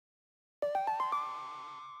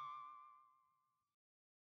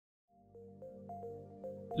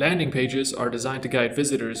Landing pages are designed to guide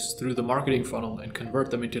visitors through the marketing funnel and convert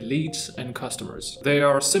them into leads and customers. They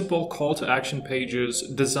are simple call to action pages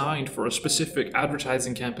designed for a specific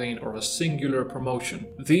advertising campaign or a singular promotion.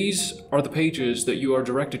 These are the pages that you are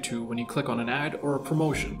directed to when you click on an ad or a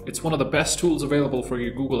promotion. It's one of the best tools available for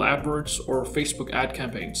your Google AdWords or Facebook ad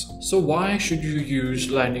campaigns. So why should you use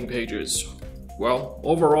landing pages? Well,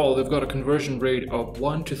 overall, they've got a conversion rate of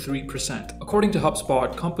 1 to 3%. According to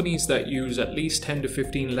HubSpot, companies that use at least 10 to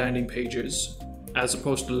 15 landing pages, as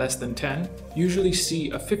opposed to less than 10, usually see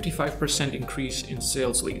a 55% increase in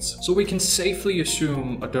sales leads. So we can safely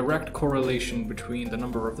assume a direct correlation between the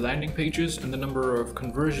number of landing pages and the number of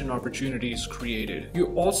conversion opportunities created. You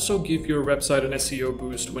also give your website an SEO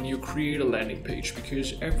boost when you create a landing page,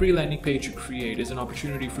 because every landing page you create is an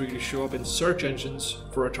opportunity for you to show up in search engines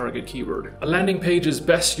for a target keyword. A landing page is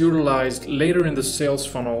best utilized later in the sales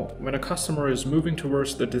funnel when a customer is moving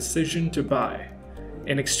towards the decision to buy.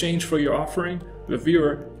 In exchange for your offering, the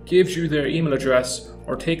viewer gives you their email address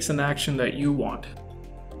or takes an action that you want.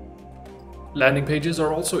 Landing pages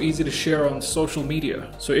are also easy to share on social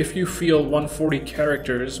media, so if you feel 140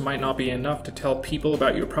 characters might not be enough to tell people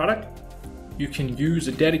about your product, you can use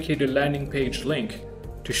a dedicated landing page link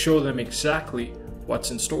to show them exactly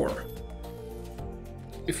what's in store.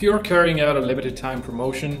 If you're carrying out a limited time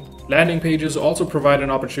promotion, landing pages also provide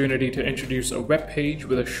an opportunity to introduce a web page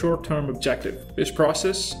with a short-term objective. This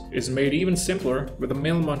process is made even simpler with a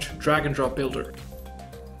Mailmunch drag and drop builder.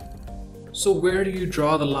 So where do you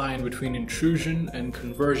draw the line between intrusion and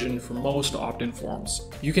conversion for most opt-in forms?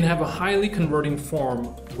 You can have a highly converting form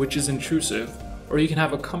which is intrusive, or you can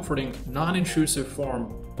have a comforting, non-intrusive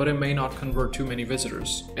form, but it may not convert too many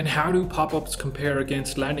visitors. And how do pop-ups compare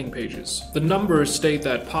against landing pages? The numbers state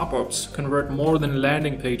that pop-ups convert more than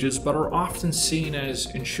landing pages, but are often seen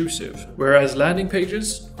as intrusive, whereas landing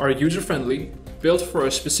pages are user-friendly, built for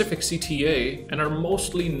a specific CTA, and are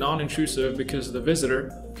mostly non-intrusive because the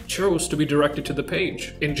visitor chose to be directed to the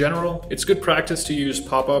page. In general, it's good practice to use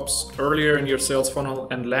pop-ups earlier in your sales funnel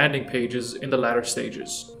and landing pages in the latter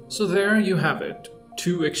stages. So there you have it.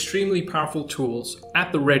 2 extremely powerful tools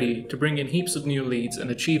at the ready to bring in heaps of new leads and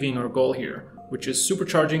achieving our goal here, which is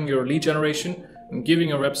supercharging your lead generation and giving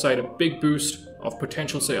your website a big boost of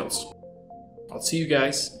potential sales. I'll see you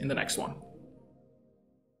guys in the next one.